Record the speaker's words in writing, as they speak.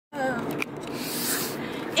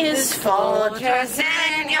is Folgers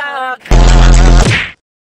in your cup.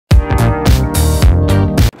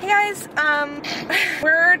 Hey guys,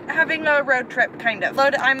 we're having a road trip, kind of.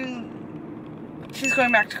 She's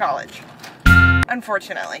going back to college.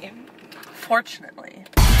 Unfortunately. Fortunately.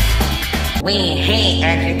 We hate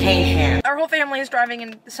education. Our whole family is driving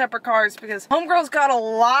in separate cars because homegirl's got a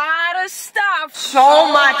lot of stuff.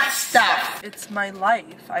 So much stuff. It's my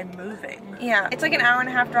life. I'm moving. Yeah, it's like an hour and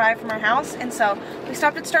a half drive from our house, and so we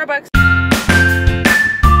stopped at Starbucks.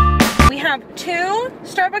 We have 2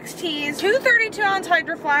 Starbucks teas, 2 32-ounce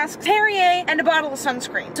Hydro flasks, Perrier, and a bottle of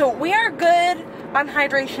sunscreen. So we are good on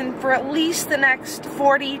hydration for at least the next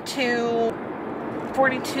 42,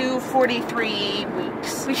 43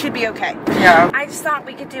 weeks. We should be okay. Yeah. I just thought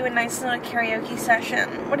we could do a nice little karaoke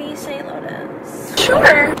session. What do you say, Lotus?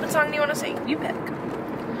 Sure. What song do you want to sing? You pick.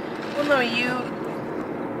 Well, no, you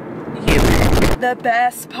pick. The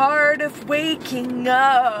best part of waking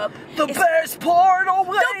up. The best part of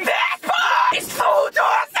waking up. The best part is food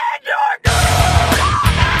in your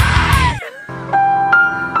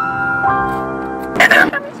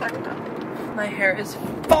My hair is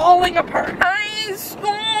falling apart. High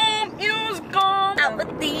school musical. Out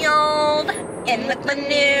with the old, in with the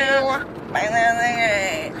new.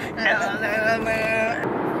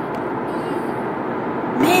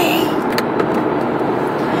 Me.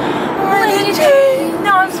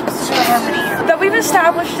 No, I'm supposed to do a harmony. That we've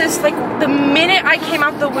established this, like, the minute I came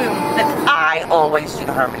out the womb, that I always do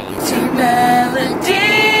the harmony. Two melodies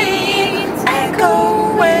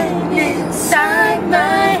echoing inside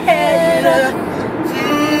my head.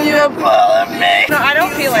 You're pulling me. No, I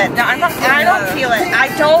don't feel it. No, I don't feel it. I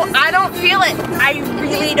don't feel it. I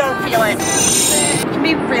really don't feel it. It can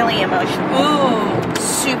be really emotional. Ooh.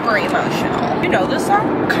 Super emotional. You know this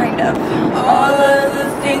song? Kind of. All of the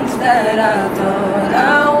things that I thought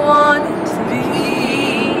I wanted to be.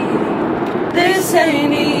 This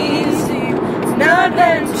ain't easy. It's not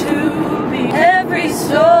meant to be. Every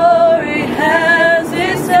story has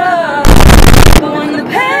its ups. But when the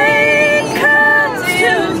pain comes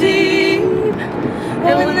too deep,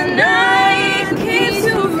 and when the night keeps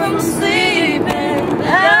you from sleeping,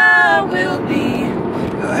 I will be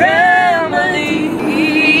your remedy.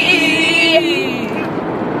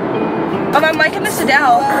 I'm liking this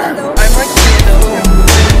Adele. I'm like Adele.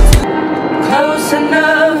 Close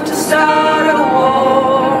enough to start a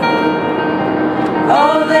war.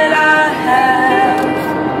 All that I have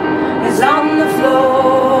is on the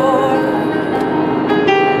floor.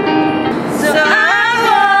 So I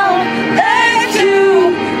won't let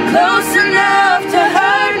you close enough to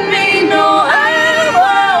hurt me. No, I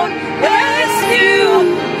won't rescue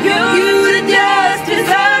you. You to just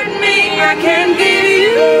desert me. I can't give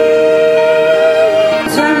you.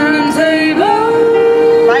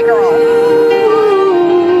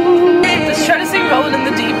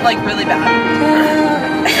 Like really bad.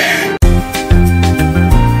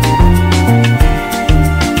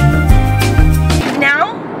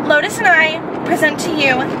 Now, Lotus and I present to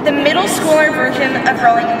you the middle schooler version of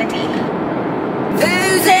Rolling in the Deep.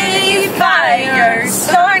 There's a fire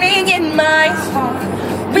starting in my heart,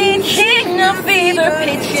 reaching a fever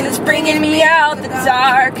pitch and it's bringing me out the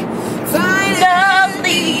dark.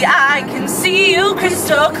 Finally, I can see you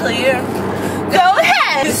crystal clear. Go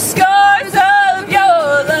ahead. The scars of your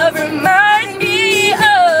love remind me of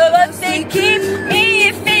us. They keep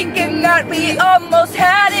me thinking that we almost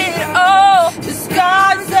had it all. The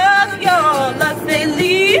scars of your love, they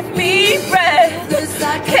leave me breathless.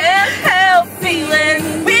 I can't help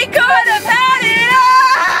feeling we could have had it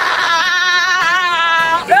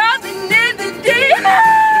all. Rolling in the deep.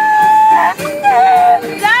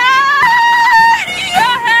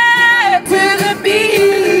 Your head to the beat.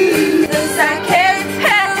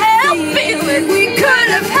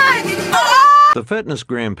 The Fitness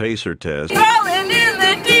Gram Pacer test. Rolling in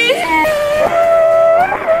the deep.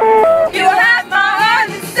 You have my heart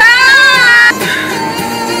inside.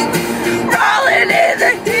 Rolling in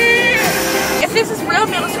the deep. If this is real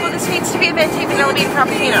middle school, this needs to be a venti vanilla bean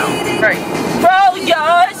frappuccino. Right. Roll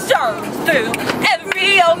your stones through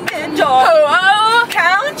every open door. Oh,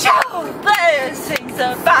 count your blessings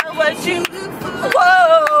about what you.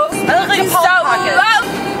 Whoa. I look like a Polly Pocket.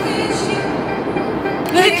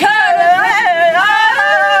 Because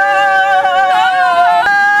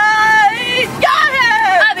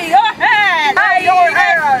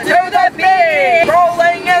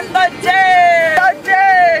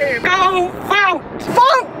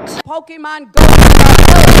Pokemon Go.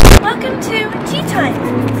 Welcome to tea time.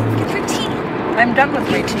 Get your tea. I'm done with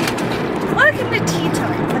my tea. Welcome to Tea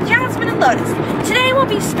Time with Jasmine and Lotus. Today we'll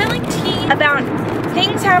be spilling tea about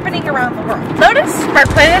things happening around the world. Lotus, our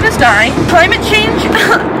planet is dying. Climate change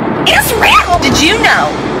is real! Did you know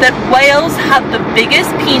that whales have the biggest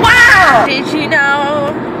penis? Wow! Did you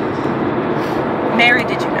know? Mary,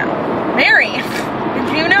 did you know? Mary, did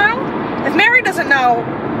you know? If Mary doesn't know,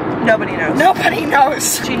 Nobody knows. nobody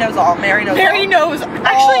knows. She knows all. Mary knows Mary all. knows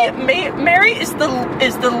Actually, all. Mary is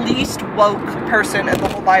the least woke person in the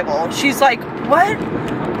whole Bible. She's like, what?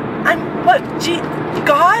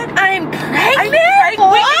 God? I'm pregnant? I'm pregnant?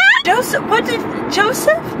 What? Joseph, what did,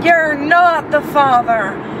 Joseph? You're not the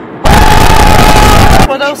father.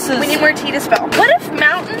 What else is? We need more tea to spill. What if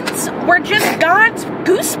mountains were just God's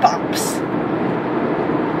goosebumps?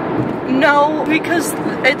 No, because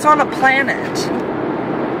it's on a planet.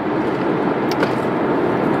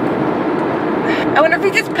 I wonder if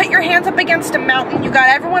you just put your hands up against a mountain, you got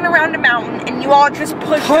everyone around a mountain, and you all just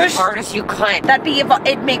push As hard as you could. that'd be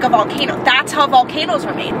it'd make a volcano. That's how volcanoes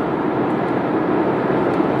were made.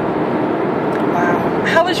 Wow.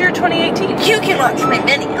 How was your 2018? You can watch my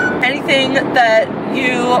video. Anything that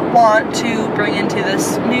you want to bring into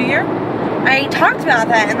this new year? I talked about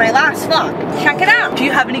that in my last vlog. Check it out. Do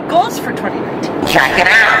you have any goals for 2019? Check it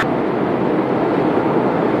out.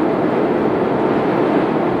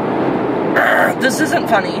 This isn't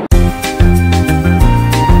funny.